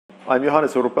I'm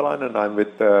Johannes Urpelainen and I'm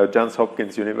with Johns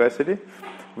Hopkins University.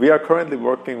 We are currently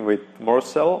working with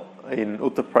Morsel in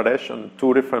Uttar Pradesh on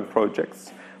two different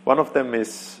projects. One of them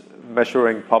is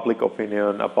measuring public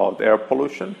opinion about air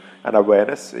pollution and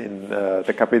awareness in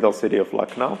the capital city of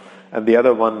Lucknow. And the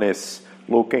other one is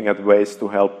looking at ways to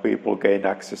help people gain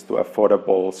access to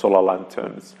affordable solar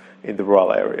lanterns in the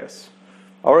rural areas.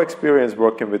 Our experience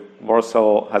working with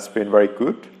Morsel has been very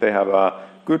good. They have a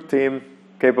good team,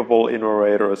 capable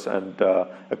innovators, and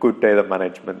a good data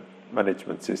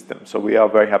management system. So we are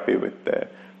very happy with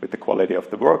the quality of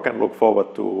the work and look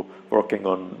forward to working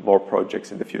on more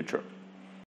projects in the future.